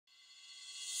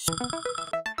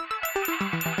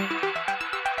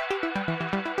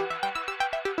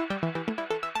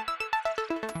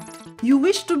You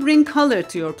wish to bring color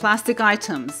to your plastic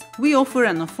items. We offer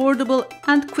an affordable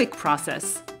and quick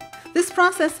process. This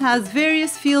process has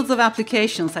various fields of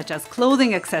application such as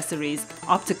clothing accessories,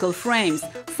 optical frames,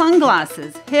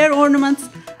 sunglasses, hair ornaments,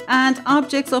 and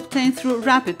objects obtained through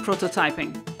rapid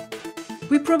prototyping.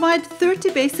 We provide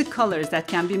 30 basic colors that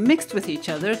can be mixed with each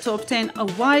other to obtain a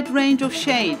wide range of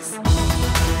shades.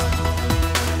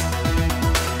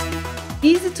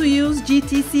 Easy-to-use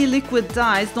GTC liquid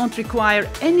dyes don't require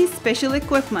any special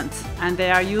equipment, and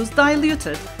they are used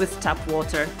diluted with tap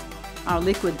water. Our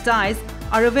liquid dyes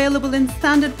are available in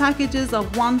standard packages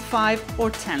of 1, 5, or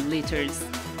 10 liters.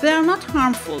 They are not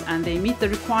harmful and they meet the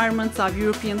requirements of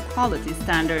European quality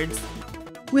standards.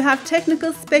 We have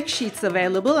technical spec sheets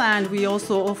available, and we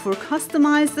also offer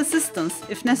customized assistance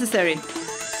if necessary.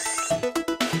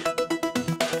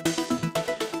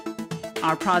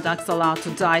 Our products allow to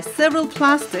dye several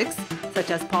plastics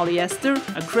such as polyester,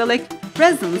 acrylic,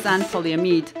 resins, and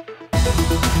polyamide.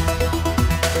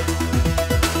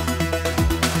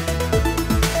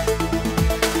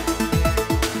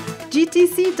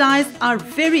 GTC dyes are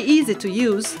very easy to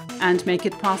use and make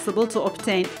it possible to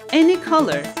obtain any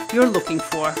color you're looking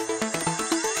for.